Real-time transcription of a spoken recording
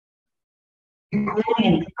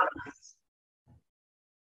I'm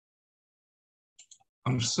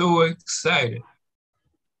so excited.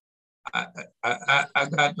 I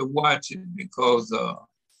got to watch it because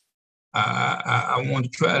I want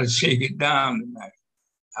to try to shake it down tonight.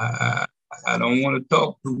 I don't want to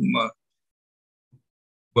talk too much,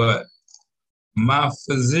 but my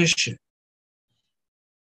physician,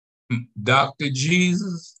 Dr.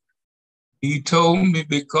 Jesus, he told me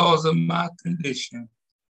because of my condition,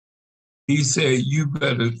 he said, you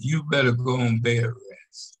better go on bed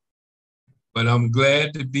rest. But I'm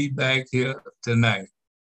glad to be back here tonight.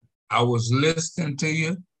 I was listening to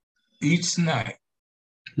you each night.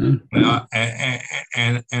 Mm-hmm.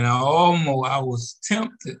 And I was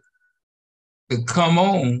tempted to come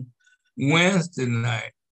on Wednesday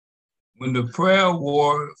night when the prayer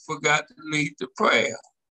warrior forgot to lead the prayer.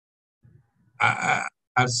 I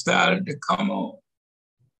started to come on,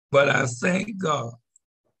 but I thank God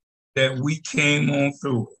that we came on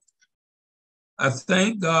through it. I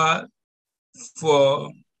thank God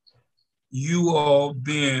for you all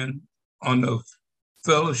being on the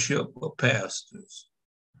Fellowship of Pastors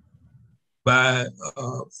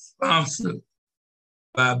sponsored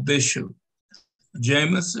by Bishop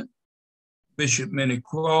Jameson, Bishop Minnie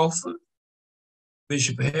Crawford,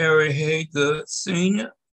 Bishop Harry Haygood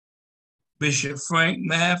Sr., Bishop Frank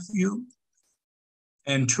Matthew,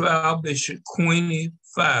 and Trial Bishop Queenie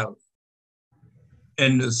Fowler,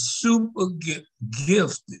 and the super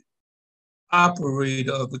gifted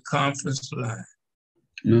operator of the conference line,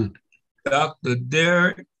 Dr.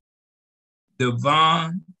 Derek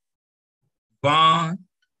Devon Vaughn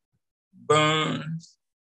Burns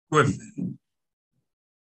Griffin.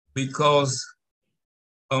 Because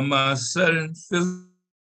of my sudden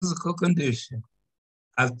physical condition,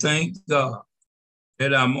 I thank God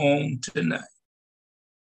that I'm on tonight.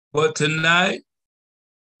 But tonight,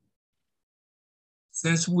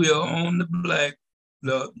 since we are on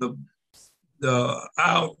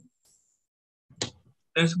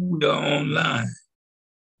since we are online,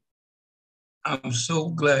 I'm so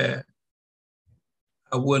glad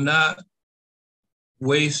I will not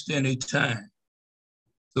waste any time.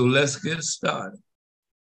 So let's get started.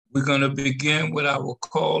 We're going to begin with our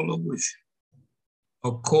call of worship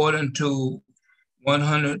according to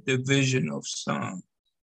 100 division of Psalms.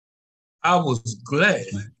 I was glad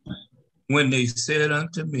when they said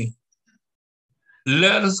unto me,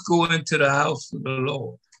 let us go into the house of the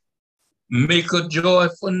Lord. Make a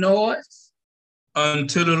joyful noise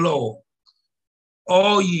unto the Lord,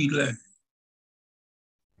 all ye lands.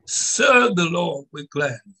 Serve the Lord with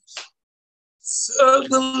gladness. Serve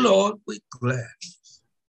the Lord with gladness.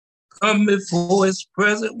 Come before his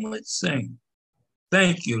presence with singing.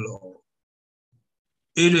 Thank you, Lord.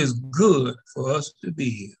 It is good for us to be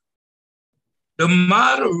here. The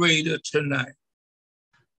moderator tonight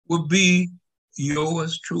will be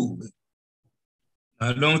yours truly.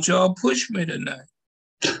 Now, don't y'all push me tonight.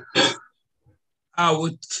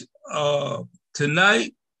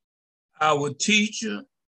 Tonight, our teacher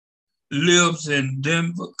lives in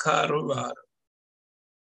Denver, Colorado.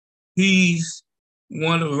 He's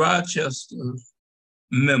one of Rochester's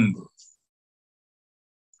members.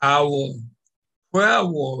 Our prayer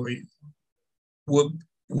warrior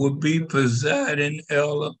would be presiding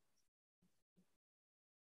elder.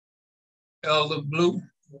 Elder Blue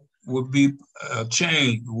would be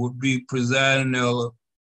changed, would be presiding elder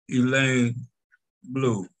Elaine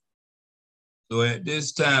Blue. So at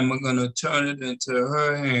this time, I'm going to turn it into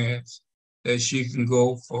her hands that she can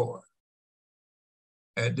go forward.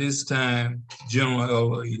 At this time, General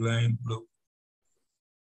Elder Elaine Blue.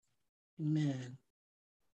 Amen.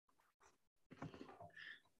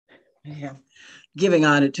 Yeah. Giving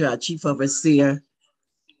honor to our Chief Overseer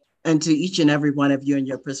and to each and every one of you in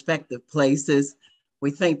your respective places.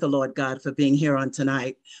 We thank the Lord God for being here on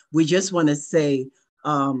tonight. We just want to say,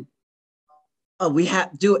 we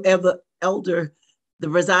have the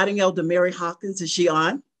residing elder Mary Hawkins, is she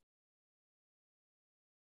on?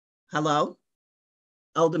 Hello?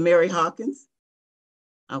 Elder Mary Hawkins?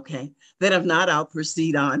 Okay, then if not, I'll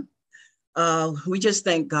proceed on. We just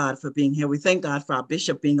thank God for being here. We thank God for our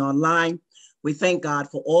bishop being online. We thank God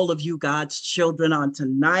for all of you, God's children, on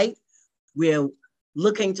tonight. We're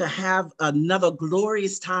looking to have another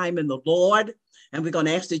glorious time in the Lord. And we're going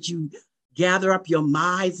to ask that you gather up your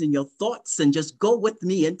minds and your thoughts and just go with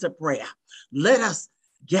me into prayer. Let us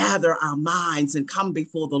gather our minds and come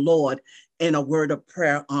before the Lord in a word of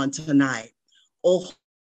prayer on tonight. Oh,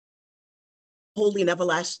 holy and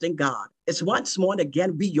everlasting God, it's once more and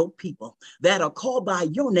again we, your people, that are called by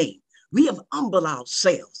your name. We have humbled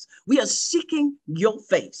ourselves. We are seeking your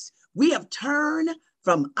face. We have turned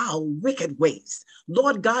from our wicked ways.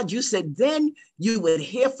 Lord God, you said then you would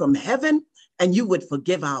hear from heaven and you would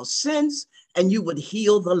forgive our sins and you would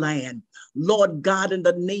heal the land. Lord God, in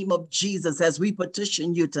the name of Jesus, as we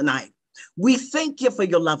petition you tonight, we thank you for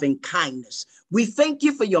your loving kindness. We thank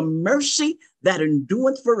you for your mercy that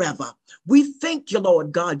endureth forever. We thank you,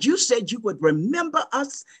 Lord God. You said you would remember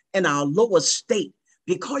us in our lower state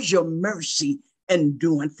because your mercy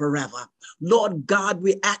endureth forever. Lord God,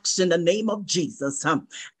 we ask in the name of Jesus,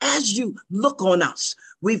 as you look on us,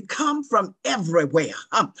 we've come from everywhere,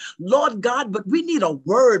 Lord God, but we need a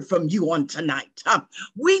word from you on tonight.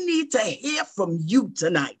 We need to hear from you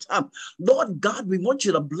tonight. Lord God, we want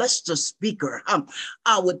you to bless the speaker,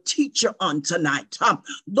 our teacher on tonight.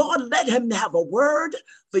 Lord, let him have a word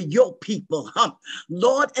for your people.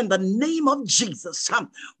 Lord, in the name of Jesus,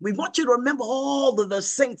 we want you to remember all of the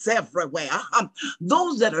saints everywhere,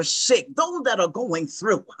 those that are sick, those that are going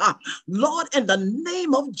through. Lord, in the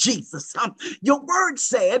name of Jesus, your word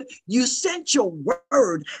said you sent your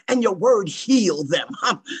word and your word healed them.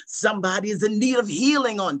 Somebody is in need of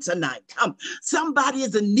healing on tonight. Somebody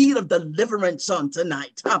is in need of deliverance on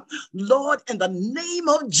tonight. Lord, in the name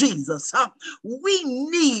of Jesus, we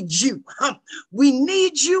need you. We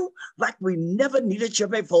need you like we never needed you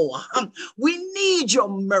before. We need your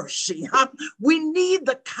mercy. We need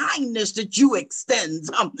the kindness that you extend.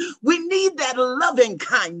 We need that loving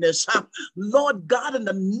kindness. Lord God, in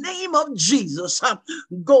the name of Jesus,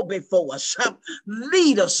 go before us.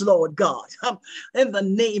 Lead us, Lord God. In the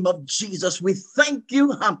name of Jesus, we thank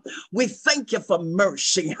you. We thank you for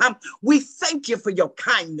mercy. We thank you for your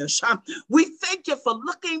kindness. We thank you for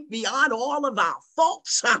looking beyond all of our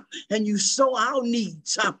faults and you saw our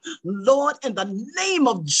needs. Lord, in the name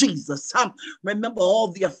of Jesus, remember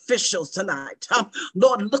all the officials tonight.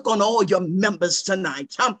 Lord, look on all your members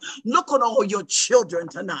tonight. Look on all your children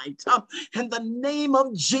tonight. In the name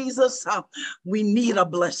of Jesus, we need a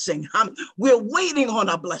blessing. We're waiting on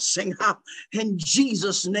a blessing. In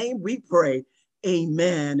Jesus' name we pray.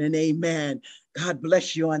 Amen and amen. God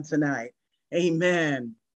bless you on tonight.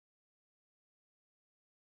 Amen.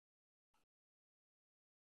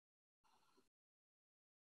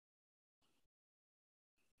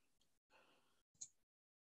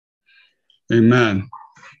 Amen.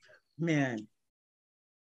 Amen.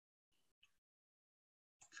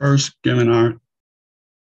 First, giving our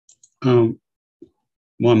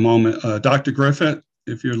one moment. Dr. Griffith,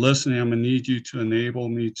 if you're listening, I'm going to need you to enable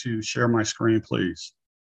me to share my screen, please.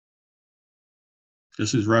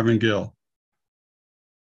 This is Reverend Gill.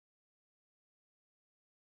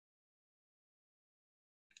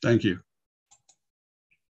 Thank you.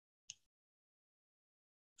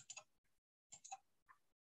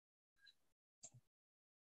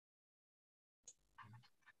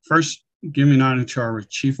 First, giving honor to our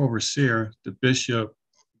Chief Overseer, the Bishop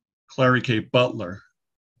Clary K. Butler,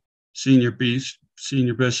 Senior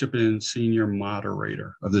Bishop and Senior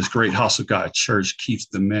Moderator of this great House of God Church, Keith's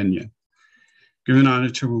Dominion. Giving honor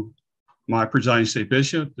to my presiding state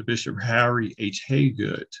bishop, the Bishop Harry H.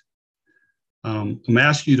 Haygood. I'm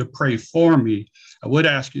asking you to pray for me. I would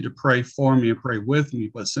ask you to pray for me and pray with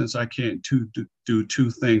me, but since I can't do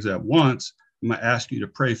two things at once, I'm going to ask you to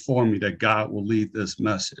pray for me that God will lead this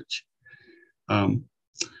message. I'm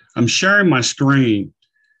sharing my screen,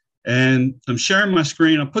 and I'm sharing my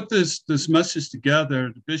screen. I put this message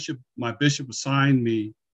together. My bishop assigned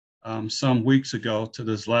me some weeks ago to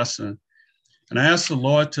this lesson, and I asked the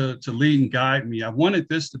Lord to lead and guide me. I wanted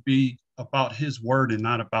this to be about His word and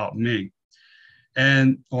not about me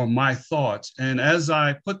or my thoughts. And as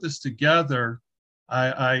I put this together,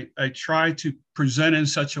 I try to present in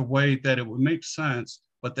such a way that it would make sense,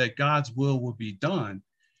 but that God's will be done.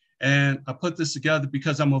 And I put this together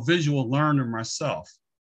because I'm a visual learner myself.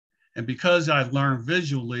 And because I learn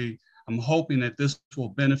visually, I'm hoping that this will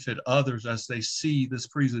benefit others as they see this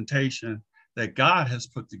presentation that God has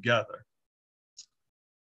put together.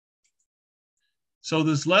 So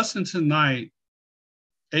this lesson tonight,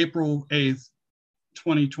 April 8th,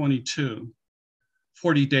 2022,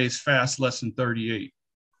 40 Days Fast, Lesson 38,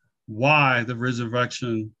 why the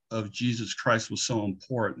resurrection of Jesus Christ was so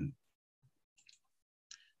important.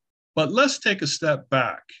 But let's take a step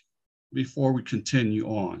back before we continue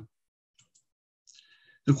on.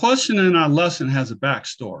 The question in our lesson has a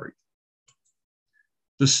backstory.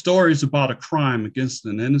 The story is about a crime against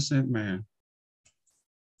an innocent man.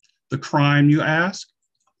 The crime, you ask?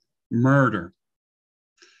 Murder.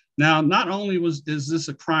 Now, not only is this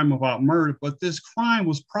a crime about murder, but this crime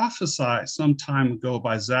was prophesied some time ago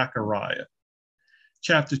by Zechariah,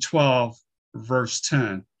 chapter 12, verse 10.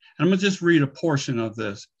 And I'm going to just read a portion of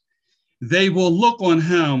this. They will look on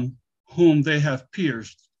him whom they have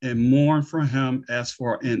pierced, and mourn for him as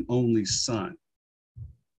for an only son.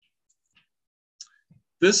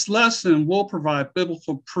 This lesson will provide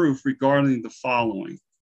biblical proof regarding the following: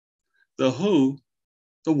 the who,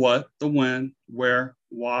 the what, the when, where,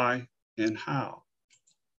 why, and how.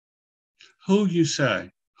 Who, you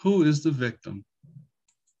say? Who is the victim?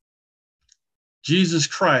 Jesus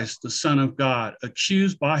Christ, the Son of God,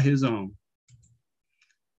 accused by his own.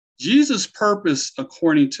 Jesus' purpose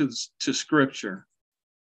according to Scripture.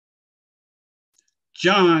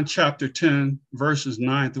 John chapter 10, verses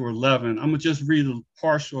 9 through 11. I'm going to just read a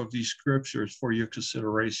partial of these scriptures for your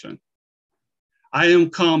consideration. I am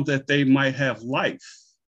come that they might have life,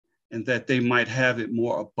 and that they might have it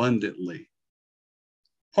more abundantly.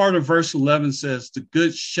 Part of verse 11 says, the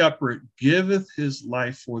good shepherd giveth his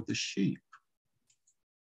life for the sheep.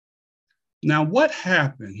 Now, what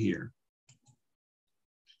happened here?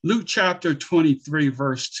 Luke chapter 23,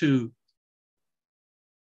 verse 2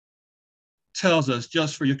 tells us,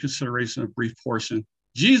 just for your consideration, a brief portion,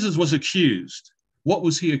 Jesus was accused. What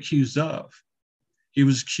was he accused of? He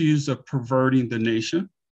was accused of perverting the nation,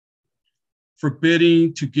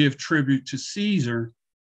 forbidding to give tribute to Caesar,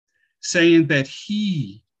 saying that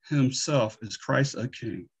he himself is Christ a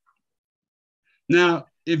king. Now,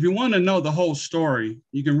 if you want to know the whole story,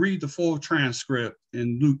 you can read the full transcript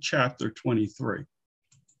in Luke chapter 23.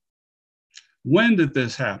 When did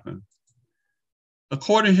this happen?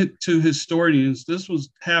 According to historians, this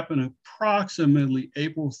was happening approximately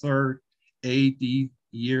April 3rd, AD,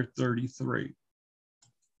 year 33.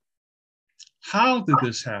 How did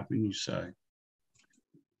this happen, you say?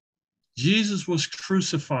 Jesus was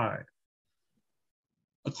crucified.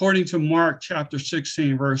 According to Mark chapter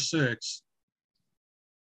 16, verse 6,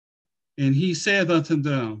 and he said unto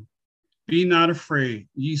them, be not afraid,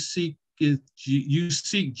 you seek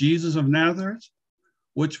Jesus of Nazareth,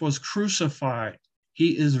 which was crucified.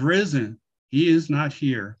 He is risen. He is not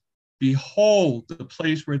here. Behold the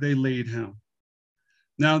place where they laid him.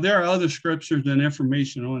 Now, there are other scriptures and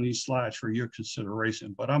information on these slides for your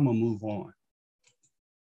consideration, but I'm going to move on.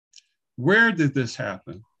 Where did this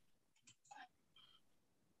happen?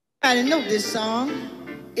 I know this song.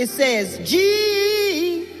 It says,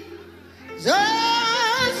 Jesus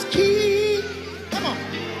keep, come on,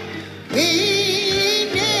 near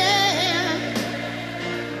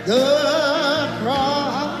the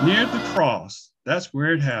cross. Near the cross. That's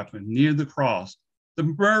where it happened, near the cross. The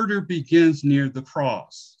murder begins near the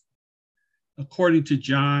cross. According to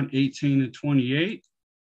John 18:28,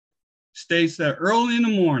 states that early in the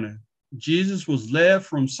morning, Jesus was led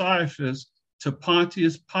from Caiaphas to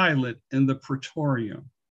Pontius Pilate in the Praetorium.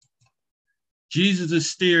 Jesus is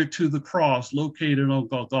steered to the cross located on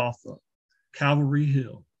Golgotha, Calvary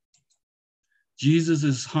Hill. Jesus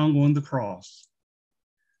is hung on the cross.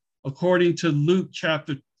 According to Luke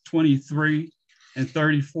chapter 23 and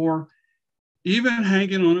 34, even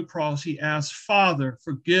hanging on the cross, he asked, Father,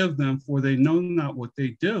 forgive them, for they know not what they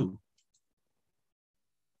do.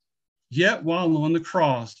 Yet while on the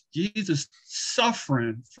cross, Jesus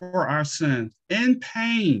suffering for our sins in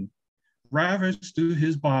pain, ravaged through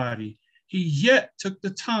his body, he yet took the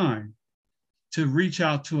time to reach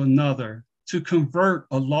out to another, to convert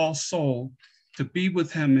a lost soul to be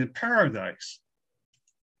with him in paradise.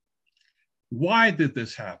 Why did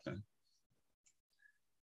this happen?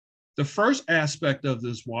 The first aspect of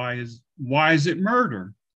this why is it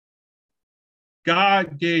murder?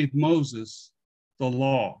 God gave Moses the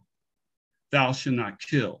law, thou shalt not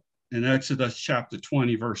kill, in Exodus chapter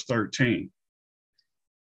 20, verse 13.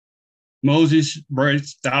 Moses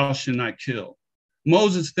writes, thou shalt not kill.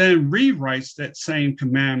 Moses then rewrites that same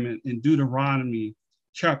commandment in Deuteronomy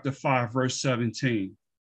chapter 5, verse 17.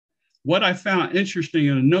 What I found interesting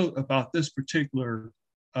in a note about this particular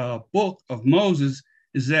book of Moses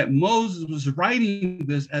is that Moses was writing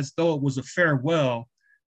this as though it was a farewell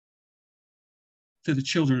to the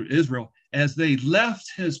children of Israel as they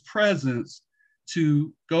left his presence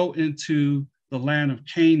to go into the land of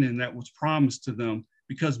Canaan that was promised to them,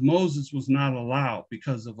 because Moses was not allowed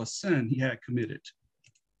because of a sin he had committed.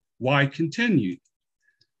 Why continue?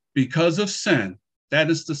 Because of sin. That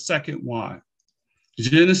is the second why.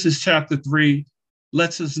 Genesis chapter 3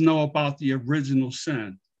 lets us know about the original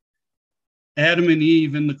sin. Adam and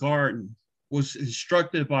Eve in the garden was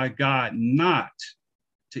instructed by God not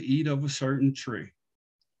to eat of a certain tree,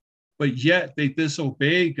 but yet they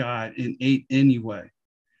disobeyed God and ate anyway.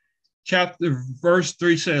 Verse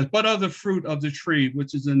 3 says, but of the fruit of the tree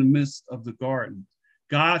which is in the midst of the garden,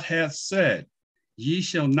 God hath said, ye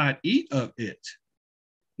shall not eat of it,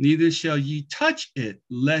 neither shall ye touch it,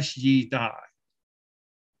 lest ye die.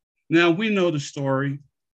 Now we know the story.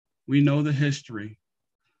 We know the history.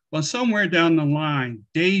 But somewhere down the line,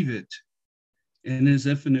 David, in his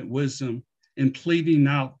infinite wisdom, in pleading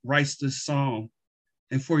out, writes this psalm.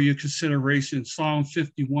 And for your consideration, Psalm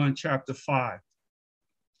 51, chapter 5.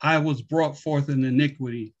 I was brought forth in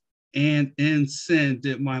iniquity, and in sin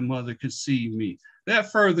did my mother conceive me.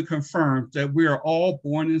 That further confirms that we are all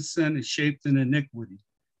born in sin and shaped in iniquity.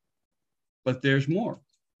 But there's more.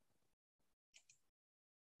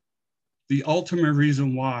 The ultimate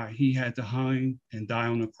reason why he had to hang and die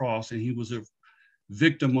on the cross, and he was a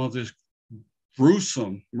victim of this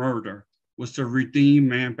gruesome murder, was to redeem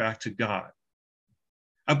man back to God.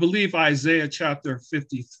 I believe Isaiah chapter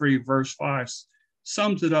 53, verse 5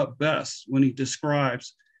 sums it up best when he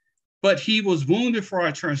describes, but he was wounded for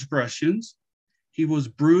our transgressions, he was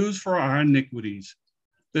bruised for our iniquities.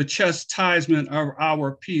 The chastisement of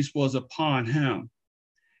our peace was upon him,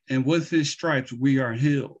 and with his stripes we are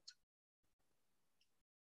healed.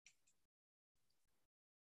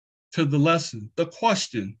 To the lesson, the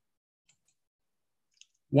question,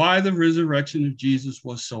 why the resurrection of Jesus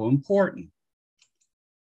was so important.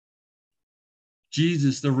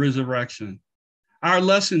 Jesus, the resurrection. Our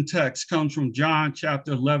lesson text comes from John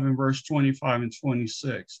chapter 11, verse 25 and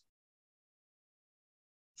 26.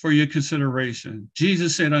 For your consideration,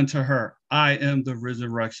 Jesus said unto her, I am the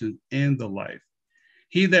resurrection and the life.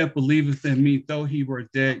 He that believeth in me, though he were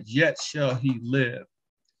dead, yet shall he live.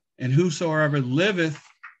 And whosoever liveth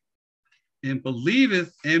and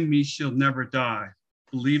believeth in me shall never die.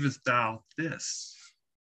 Believest thou this?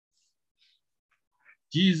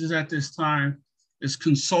 Jesus at this time is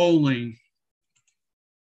consoling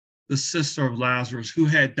the sister of Lazarus who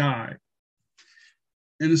had died.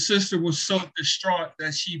 And the sister was so distraught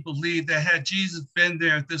that she believed that had Jesus been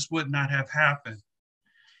there, this would not have happened.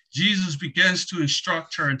 Jesus begins to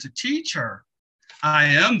instruct her and to teach her, I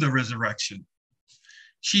am the resurrection.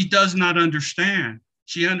 She does not understand.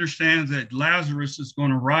 She understands that Lazarus is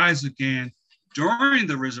going to rise again during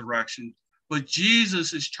the resurrection, but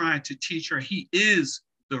Jesus is trying to teach her he is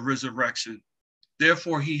the resurrection.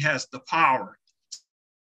 Therefore, he has the power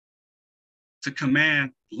to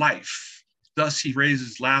command life. Thus, he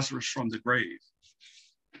raises Lazarus from the grave.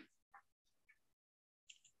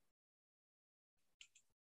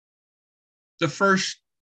 The first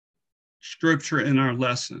scripture in our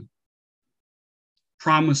lesson,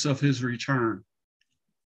 promise of his return.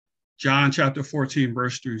 John chapter 14,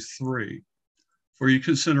 verse 3. For your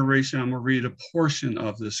consideration, I'm going to read a portion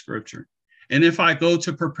of this scripture. And if I go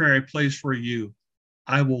to prepare a place for you,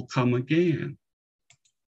 I will come again.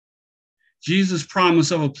 Jesus'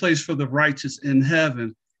 promise of a place for the righteous in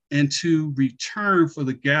heaven and to return for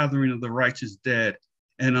the gathering of the righteous dead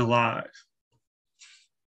and alive.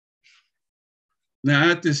 Now,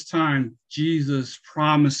 at this time, Jesus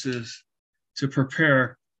promises to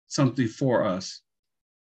prepare something for us.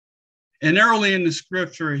 And early in the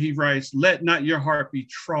scripture, he writes, let not your heart be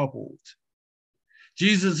troubled.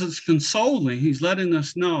 Jesus is consoling. He's letting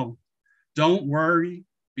us know, don't worry,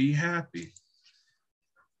 be happy.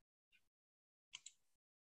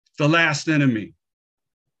 The last enemy.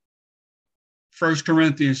 1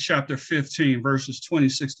 Corinthians chapter 15, verses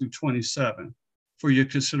 26 through 27. For your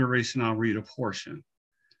consideration, I'll read a portion.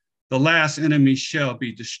 The last enemy shall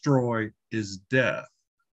be destroyed is death.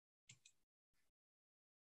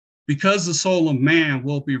 Because the soul of man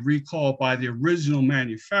will be recalled by the original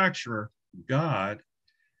manufacturer, God,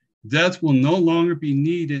 death will no longer be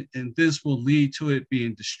needed, and this will lead to it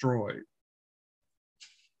being destroyed.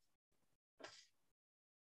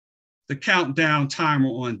 The countdown timer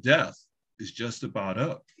on death is just about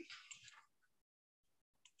up.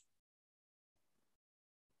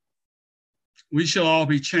 We shall all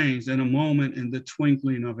be changed in a moment, in the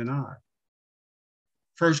twinkling of an eye.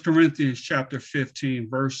 1 Corinthians chapter 15,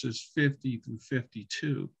 verses 50 through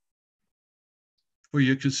 52. For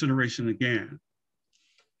your consideration again,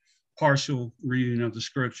 partial reading of the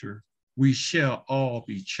scripture, we shall all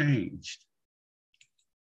be changed.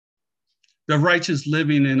 The righteous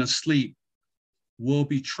living and asleep will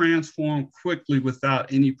be transformed quickly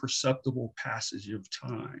without any perceptible passage of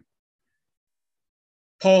time.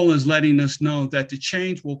 Paul is letting us know that the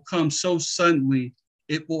change will come so suddenly,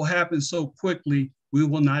 it will happen so quickly, we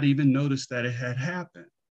will not even notice that it had happened.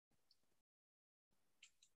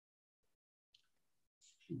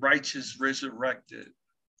 Righteous resurrected.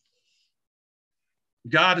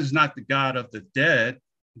 God is not the God of the dead,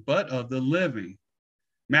 but of the living.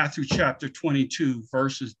 Matthew chapter 22,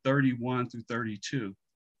 verses 31 through 32.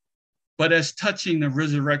 But as touching the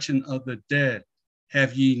resurrection of the dead,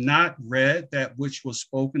 have ye not read that which was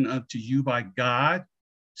spoken unto you by God,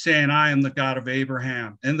 saying, I am the God of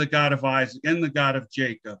Abraham, and the God of Isaac, and the God of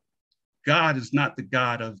Jacob. God is not the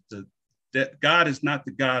God of the God is not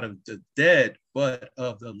the God of the dead, but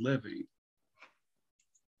of the living.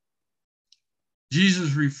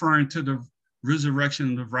 Jesus referring to the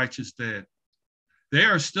resurrection of the righteous dead. They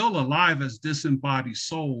are still alive as disembodied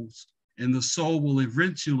souls, and the soul will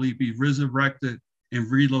eventually be resurrected and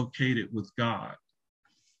relocated with God.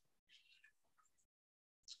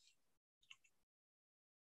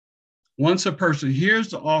 Once a person hears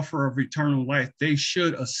the offer of eternal life, they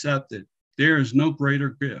should accept it. There is no greater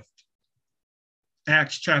gift.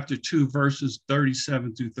 Acts chapter 2, verses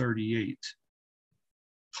 37 through 38.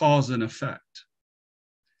 Cause and effect.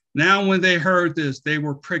 Now when they heard this, they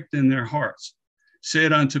were pricked in their hearts,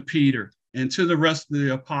 said unto Peter and to the rest of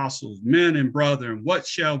the apostles, men and brethren, what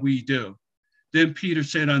shall we do? Then Peter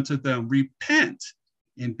said unto them, repent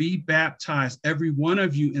and be baptized, every one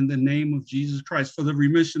of you, in the name of Jesus Christ for the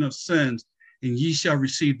remission of sins, and ye shall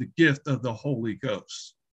receive the gift of the Holy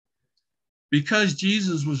Ghost. Because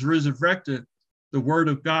Jesus was resurrected, the word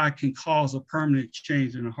of God can cause a permanent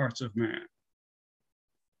change in the hearts of man.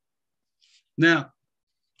 Now,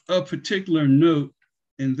 a particular note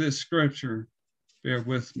in this scripture, bear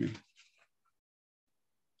with me.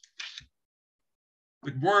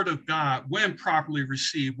 The word of God, when properly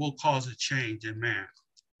received, will cause a change in man.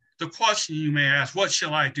 The question you may ask, what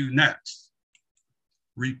shall I do next?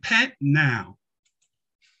 Repent now.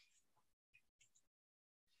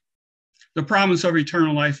 The promise of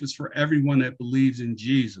eternal life is for everyone that believes in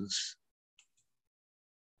Jesus.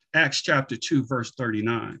 Acts chapter 2, verse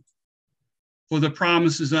 39. For the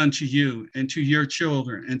promise is unto you and to your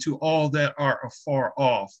children and to all that are afar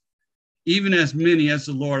off, even as many as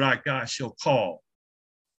the Lord our God shall call.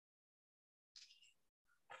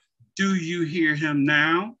 Do you hear him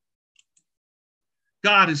now?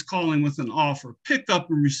 God is calling with an offer. Pick up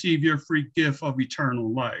and receive your free gift of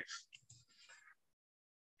eternal life.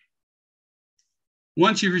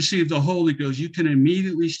 Once you receive the Holy Ghost, you can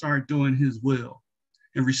immediately start doing his will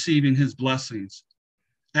and receiving his blessings.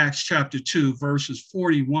 Acts chapter 2, verses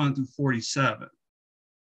 41 through 47.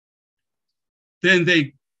 Then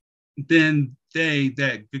they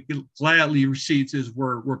that gladly received his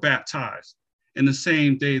word were baptized. And the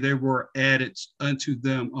same day there were added unto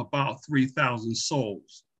them about 3,000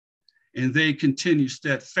 souls. And they continued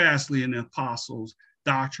steadfastly in the apostles'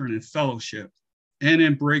 doctrine and fellowship, and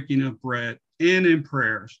in breaking of bread, and in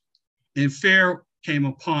prayers. And fear came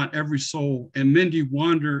upon every soul, and many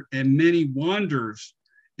wonders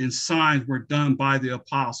and signs were done by the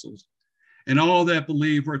apostles. And all that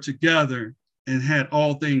believed were together and had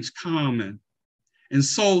all things common, and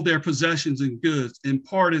sold their possessions and goods, and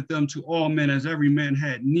parted them to all men as every man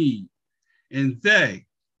had need. And they,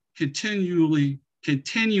 continuing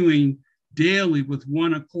daily with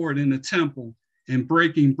one accord in the temple, and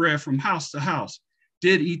breaking bread from house to house,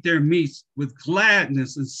 did eat their meats with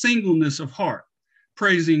gladness and singleness of heart,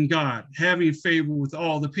 praising God, having favor with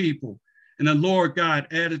all the people. And the Lord God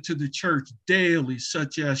added to the church daily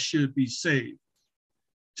such as should be saved.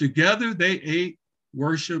 Together they ate,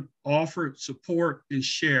 worshiped, offered, support, and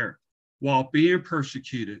shared. While being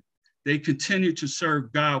persecuted, they continued to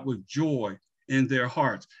serve God with joy in their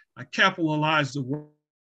hearts. I capitalized the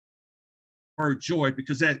word joy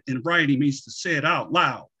because that in writing means to say it out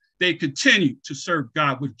loud. They continued to serve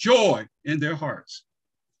God with joy in their hearts.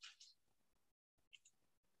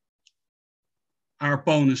 Our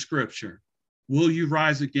bonus scripture. Will you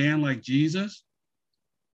rise again like Jesus?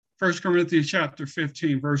 1 Corinthians chapter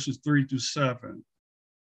 15, verses 3 through 7.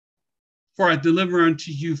 For I deliver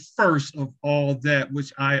unto you first of all that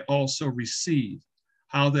which I also received,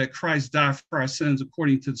 how that Christ died for our sins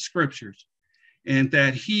according to the scriptures, and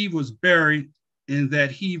that he was buried, and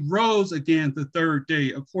that he rose again the third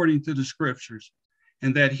day according to the scriptures,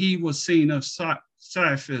 and that he was seen of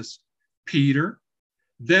Cephas, Peter,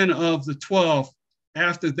 then of the 12.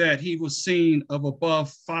 After that, he was seen of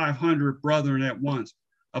above 500 brethren at once,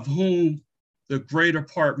 of whom the greater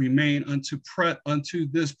part remain unto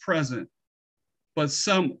this present, but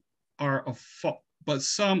some are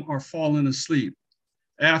fallen asleep.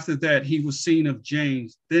 After that, he was seen of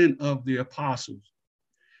James, then of the apostles.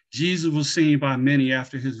 Jesus was seen by many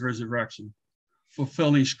after his resurrection,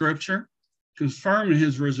 fulfilling scripture, confirming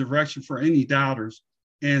his resurrection for any doubters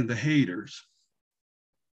and the haters.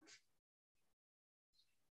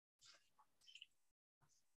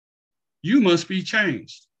 You must be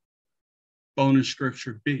changed. Bonus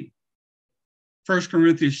scripture B. 1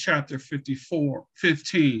 Corinthians chapter 15,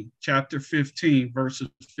 verses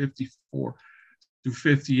 54 through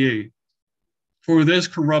 58. For this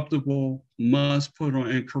corruptible must put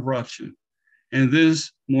on incorruption, and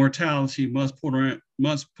this mortality must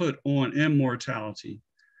put on immortality.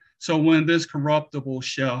 So when this corruptible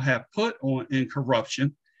shall have put on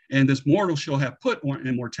incorruption, and this mortal shall have put on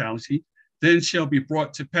immortality, then shall be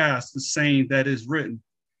brought to pass the saying that is written,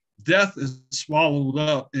 death is swallowed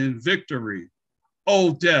up in victory.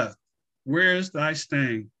 O death, where is thy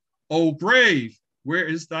sting? O grave, where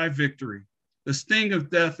is thy victory? The sting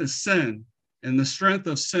of death is sin, and the strength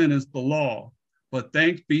of sin is the law. But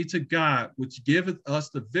thanks be to God, which giveth us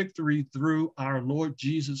the victory through our Lord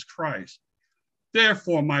Jesus Christ.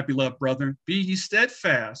 Therefore, my beloved brethren, be ye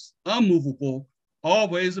steadfast, unmovable,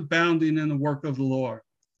 always abounding in the work of the Lord.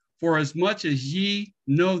 For as much as ye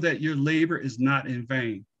know that your labor is not in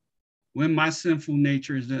vain. When my sinful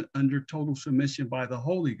nature is under total submission by the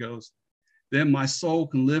Holy Ghost, then my soul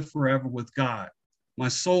can live forever with God. My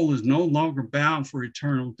soul is no longer bound for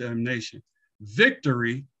eternal damnation.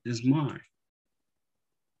 Victory is mine.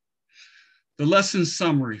 The lesson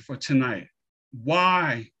summary for tonight.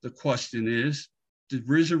 Why, the question is, the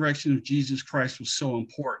resurrection of Jesus Christ was so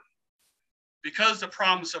important. Because the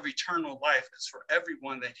promise of eternal life is for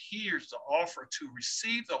everyone that hears the offer to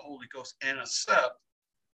receive the Holy Ghost and accept,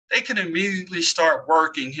 they can immediately start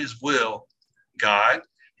working his will, God,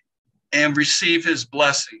 and receive his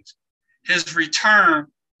blessings. His return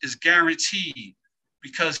is guaranteed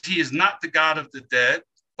because he is not the God of the dead,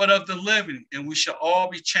 but of the living, and we shall all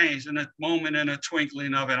be changed in a moment, in a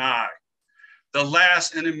twinkling of an eye. The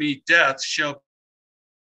last enemy, death, shall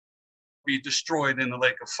be destroyed in the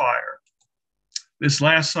lake of fire. This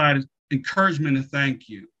last slide is encouragement and thank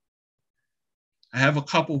you. I have a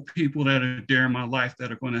couple of people that are there in my life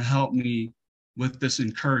that are going to help me with this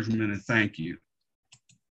encouragement and thank you.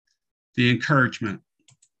 The encouragement.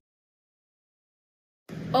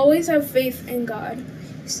 Always have faith in God.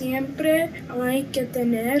 Siempre hay que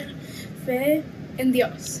tener fe en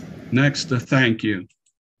Dios. Next, the thank you.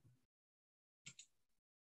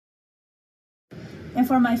 And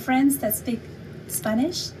for my friends that speak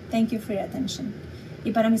Spanish, thank you for your attention.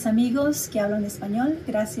 Y para mis amigos que hablan español,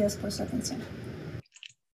 gracias por su atención.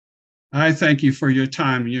 I thank you for your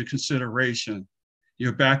time and your consideration.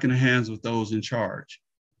 You're back in the hands of those in charge.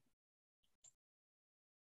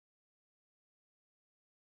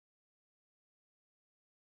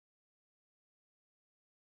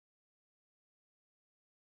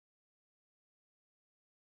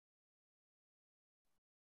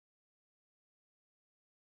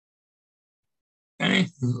 Thank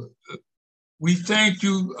you. We thank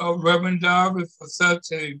you, Reverend Darvi, for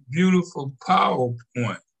such a beautiful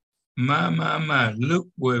PowerPoint. My, look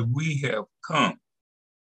where we have come.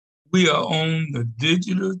 We are on the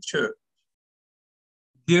digital church,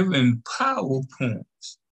 giving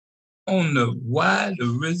PowerPoints on why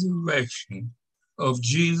the resurrection of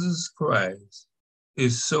Jesus Christ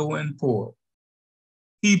is so important.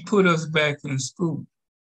 He put us back in school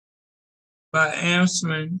by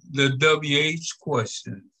answering the WH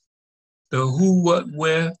questions, the who, what,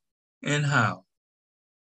 where, and how.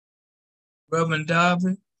 Reverend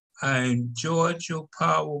Darvi, I enjoyed your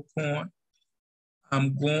PowerPoint.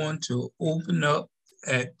 I'm going to open up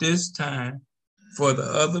at this time for the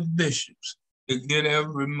other bishops to get their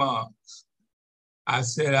remarks. I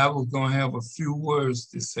said I was going to have a few words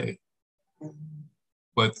to say,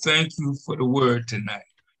 but thank you for the word tonight.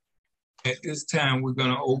 At this time, we're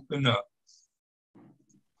going to open up.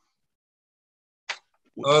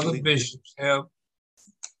 Other bishops have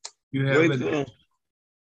it.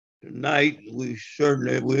 Tonight, we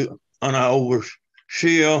certainly on our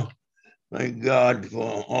overseer. Thank God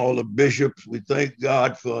for all the bishops. We thank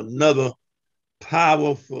God for another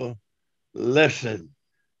powerful lesson.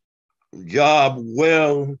 Job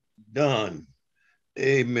well done.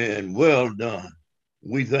 Amen. Well done.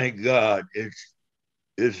 We thank God.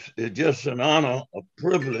 It's just an honor, a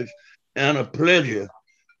privilege, and a pleasure.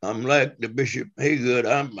 I'm like the Bishop Haygood.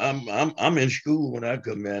 I'm in school when I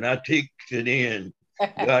come in. I take it in.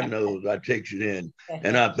 God knows I take it in.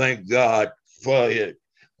 And I thank God for it.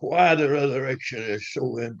 Why the resurrection is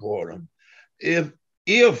so important. If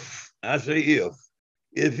he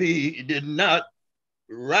did not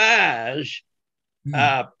rise,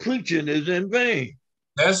 our preaching is in vain.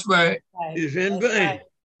 That's right. It's in vain. Right.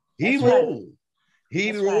 He rose.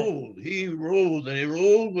 He rose. He rose, and he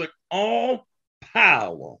rose with all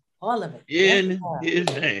power, all of it, in his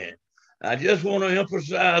hand. I just want to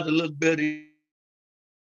emphasize a little bit. He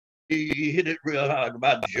hit it real hard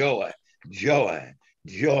about joy.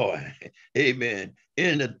 Amen.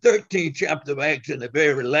 In the 13th chapter of Acts, in the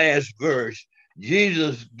very last verse,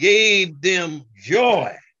 Jesus gave them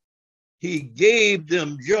joy. He gave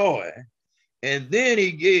them joy, and then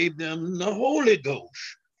he gave them the Holy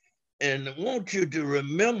Ghost. And I want you to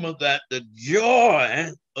remember that the joy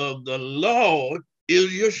of the Lord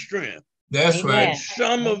is your strength. That's Amen. right.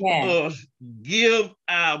 Some of us give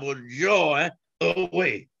our joy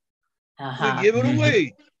away. We give it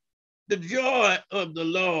away. The joy of the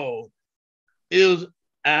Lord is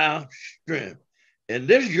our strength. And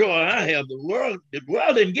this joy I have, the world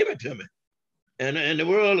didn't give it to me. And the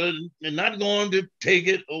world is not going to take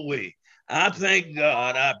it away. I thank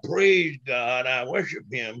God, I praise God, I worship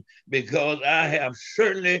him because I have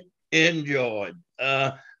certainly enjoyed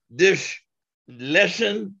this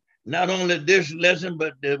lesson. Not only this lesson,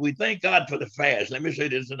 but we thank God for the fast. Let me say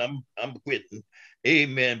this, and I'm quitting.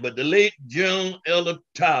 Amen. But the late Gill Elder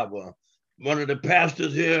Tower, one of the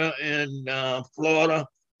pastors here in Florida,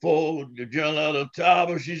 for the Gill Elder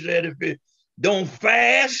Tower, she said, if you don't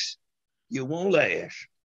fast, you won't last.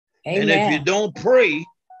 Amen. And if you don't pray,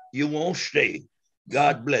 you won't stay.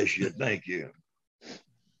 God bless you. Thank you.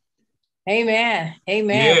 Amen.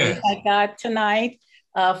 Amen. Yes. We thank God tonight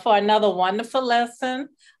for another wonderful lesson.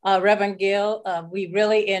 Reverend Gill, we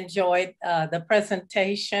really enjoyed the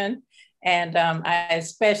presentation, and I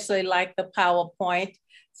especially like the PowerPoint,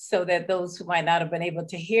 so that those who might not have been able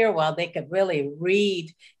to hear well, they could really read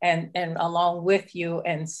and along with you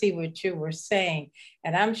and see what you were saying.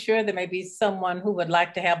 And I'm sure there may be someone who would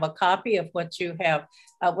like to have a copy of what you have,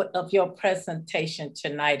 of your presentation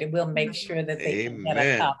tonight, and we'll make sure that they can get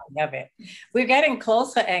a copy of it. We're getting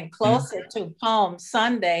closer and closer to Palm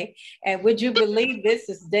Sunday. And would you believe this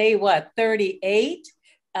is day, what, 38?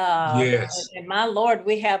 Yes. And my Lord,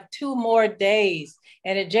 we have 2 more days.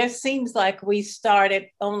 And it just seems like we started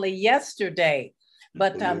only yesterday.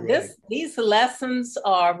 But these lessons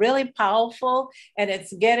are really powerful, and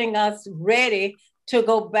it's getting us ready to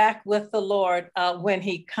go back with the Lord when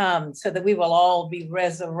he comes, so that we will all be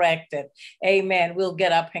resurrected. Amen. We'll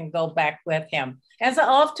get up and go back with him. As I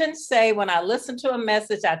often say, when I listen to a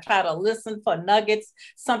message, I try to listen for nuggets,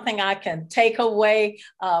 something I can take away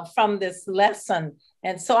from this lesson.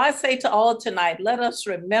 And so I say to all tonight, let us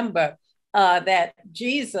remember that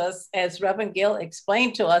Jesus, as Reverend Gill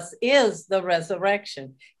explained to us, is the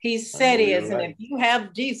resurrection. He said he is. Right. And if you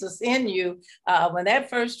have Jesus in you, when that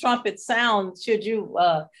first trumpet sounds, should you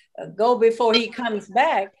go before he comes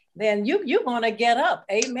back, then you're going to get up,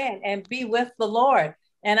 amen, and be with the Lord.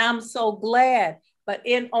 And I'm so glad. But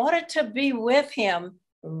in order to be with him,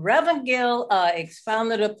 Reverend Gill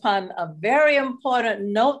expounded upon a very important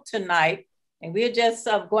note tonight. And we're just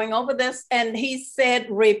going over this. And he said,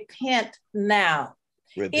 repent now.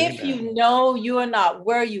 If you know you are not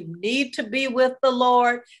where you need to be with the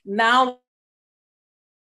Lord, now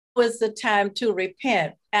is the time to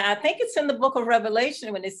repent. And I think it's in the book of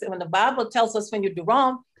Revelation when the Bible tells us when you do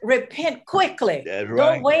wrong, repent quickly. That's right.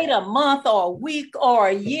 Don't wait a month or a week or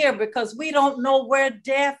a year, because we don't know where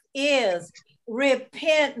death is.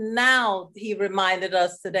 Repent now, he reminded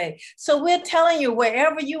us today. So we're telling you,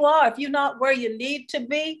 wherever you are, if you're not where you need to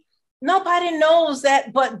be, nobody knows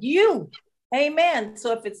that but you. Amen.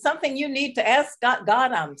 So if it's something you need to ask God,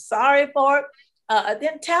 I'm sorry for it,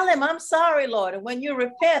 then tell him, I'm sorry, Lord. And when you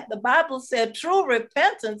repent, the Bible said true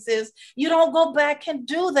repentance is you don't go back and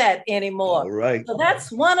do that anymore. All right. So that's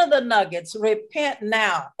one of the nuggets. Repent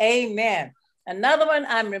now. Amen. Another one,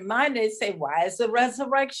 I'm reminded, say, why is the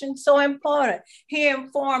resurrection so important? He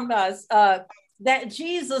informed us that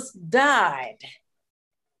Jesus died,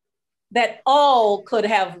 that all could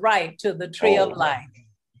have right to the tree of life.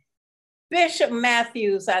 Bishop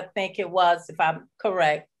Matthews, I think it was, if I'm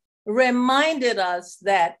correct, reminded us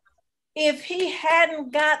that if he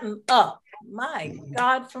hadn't gotten up, my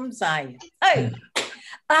God, from Zion, hey,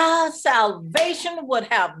 our salvation would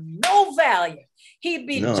have no value. He'd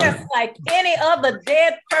be just like any other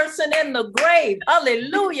dead person in the grave.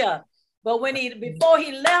 Hallelujah. But before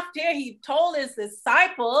he left here, he told his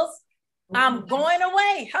disciples, I'm going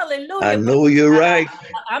away. Hallelujah. I know you're right.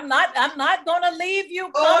 I'm not going to leave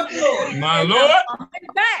you. My Lord. I'm coming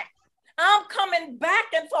back. I'm coming back,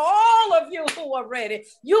 and for all of you who are ready,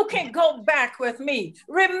 you can go back with me.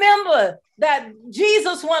 Remember that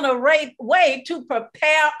Jesus went away to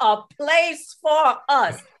prepare a place for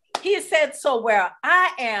us. He said, so where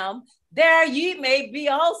I am, there ye may be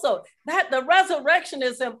also. That the resurrection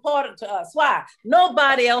is important to us. Why?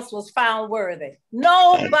 Nobody else was found worthy.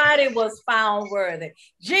 Nobody was found worthy.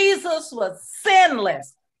 Jesus was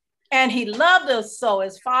sinless. And he loved us so.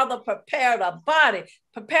 His Father prepared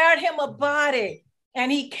him a body.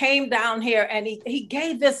 And he came down here and he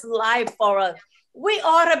gave his life for us. We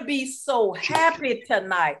ought to be so happy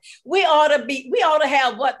tonight. We ought to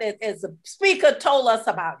have what as the speaker told us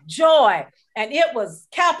about, joy. And it was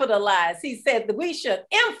capitalized. He said that we should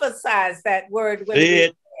emphasize that word.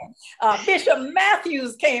 Bishop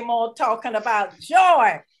Matthews came on talking about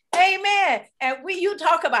joy. Amen. And you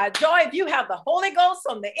talk about joy. If you have the Holy Ghost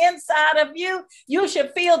on the inside of you, you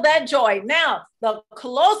should feel that joy. Now, the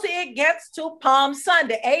closer it gets to Palm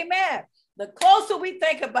Sunday, amen. The closer we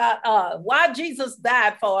think about why Jesus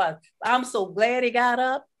died for us. I'm so glad he got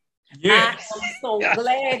up. Yes. I am so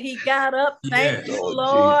glad he got up. Thank you,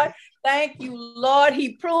 Lord. Jesus. Thank you, Lord.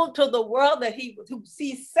 He proved to the world that he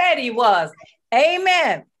said he was.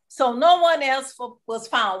 Amen. So no one else was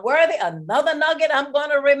found worthy. Another nugget I'm going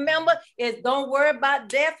to remember is don't worry about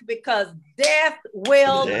death, because death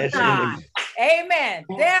will die. Amen.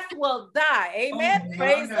 Death will die. Amen.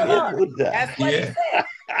 Praise the Lord. That's what he said.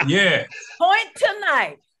 Yeah. Point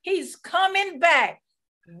tonight. He's coming back.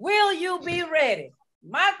 Will you be ready?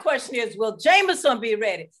 My question is, will Jameson be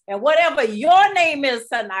ready? And whatever your name is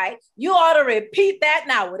tonight, you ought to repeat that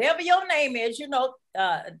now. Whatever your name is, you know,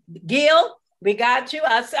 Gill, we got you.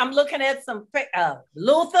 I'm looking at some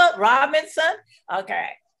Luther, Robinson. Okay.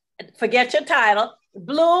 Forget your title.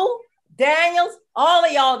 Blue, Daniels, all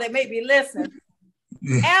of y'all that may be listening.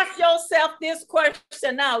 Ask yourself this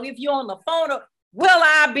question now. If you're on the phone, will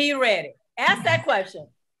I be ready? Ask that question.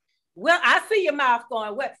 Well, I see your mouth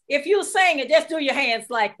going. Well, if you sing it, just do your hands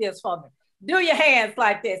like this for me. Do your hands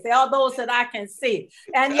like this. All those that I can see.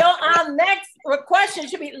 And our next question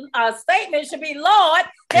should be, statement should be, Lord,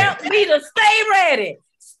 help me to stay ready.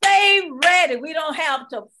 Stay ready. We don't have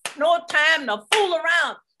no time to fool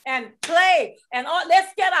around and play. And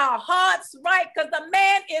let's get our hearts right, because the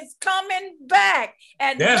man is coming back.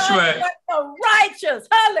 And that's right. The righteous,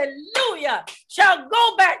 hallelujah, shall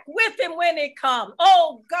go back with him when he comes.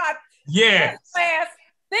 Oh God. Yes.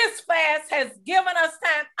 This fast has given us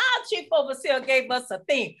time. Our chief overseer gave us a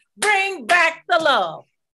theme. Bring back the love.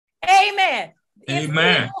 Amen. Amen. If we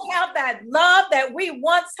don't have that love that we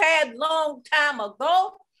once had long time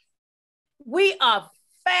ago, we are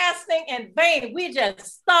fasting in vain. We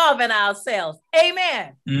just starving ourselves.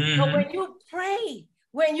 Amen. Mm-hmm. So when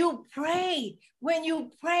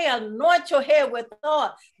you pray, anoint your head with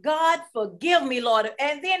thought. God, forgive me, Lord.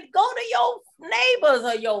 And then go to your neighbors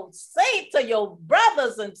or your saints or your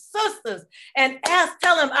brothers and sisters and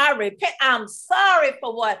tell them, I repent. I'm sorry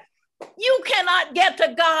for what. You cannot get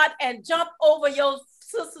to God and jump over your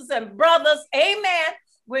sisters and brothers. Amen.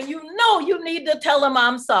 When you know you need to tell them,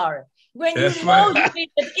 I'm sorry. When you know you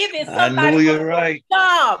need to, if it's somebody who's right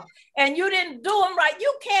job and you didn't do them right,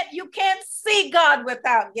 you can't see God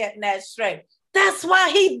without getting that straight. That's why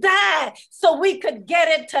he died, so we could get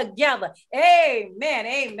it together. Amen.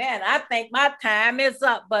 Amen. I think my time is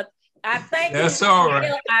up, but I thank you. All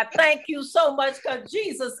right. I thank you so much, because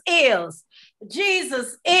Jesus is,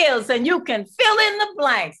 and you can fill in the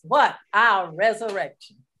blanks. What? Our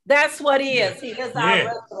resurrection. That's what he is. He is our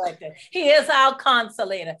resurrector. He is our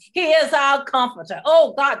consolator. He is our comforter.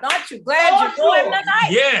 Oh God, aren't you glad you know him tonight?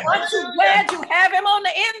 Yeah. Aren't you glad you have him on the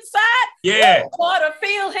inside? Yeah. You ought to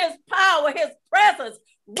feel his power, his presence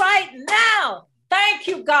right now. Thank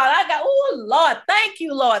you, God. Lord. Thank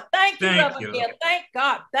you, Lord. Thank you, Reverend Gill. Thank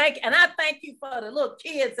God. And I thank you for the little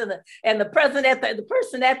kids and the person at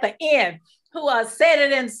the end who said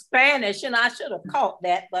it in Spanish, and I should have caught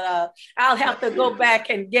that, but I'll have to go back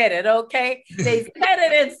and get it, okay? They said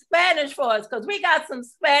it in Spanish for us, because we got some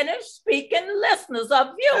Spanish-speaking listeners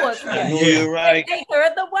or viewers. I know you're right. They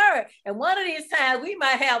heard the word, and one of these times we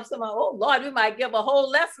might have we might give a whole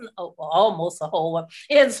lesson, almost a whole one,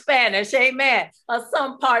 in Spanish, amen, or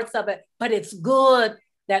some parts of it, but it's good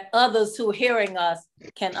that others who are hearing us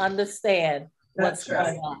can understand what's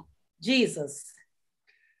going on. Jesus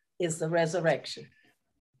is the resurrection.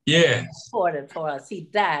 Yes. Important for us. He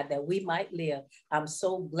died that we might live. I'm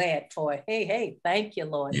so glad for it. Hey, thank you,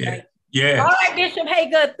 Lord. Yeah. Thank you. Yeah. All right, Bishop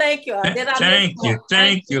Haygood, thank you.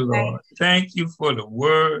 Thank you, Lord. Thank you for the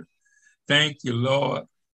word. Thank you, Lord.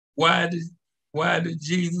 Why did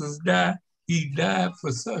Jesus die? He died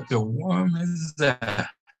for such a woman's die.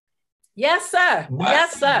 Yes, sir.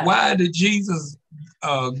 Yes, sir. Why did Jesus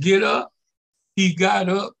get up? He got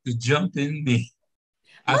up to jump in me.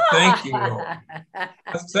 I thank you, Lord.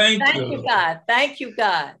 Thank you, Lord. God. Thank you,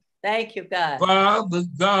 God. Thank you, God. Father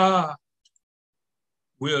God,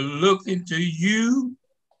 we're looking to you.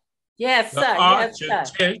 Yes, sir. The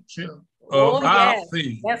architecture of our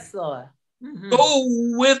faith. Yes, Lord. Mm-hmm. Go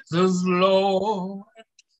with us, Lord,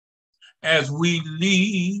 as we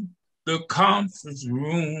leave the conference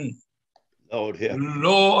room.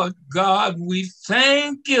 Lord God, we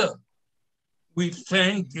thank you. We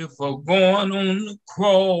thank you for going on the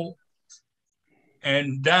cross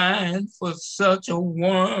and dying for such a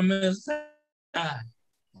worm as I.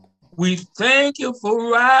 We thank you for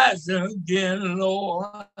rising again,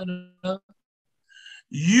 Lord.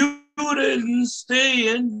 You didn't stay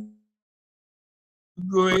in the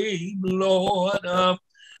grave, Lord.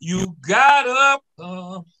 You got up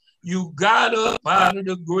out of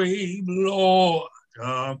the grave, Lord.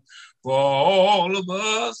 For all of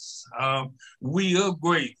us, we are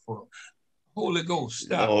grateful. Holy Ghost,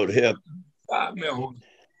 stop. Lord help. Stop me, Holy.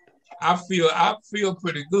 I feel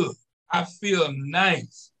pretty good. I feel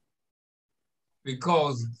nice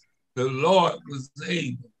because the Lord was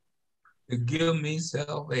able to give me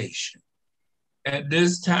salvation. At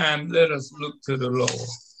this time, let us look to the Lord.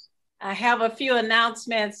 I have a few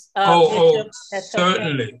announcements.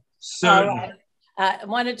 Certainly. All right. I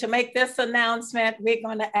wanted to make this announcement. We're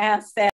going to ask that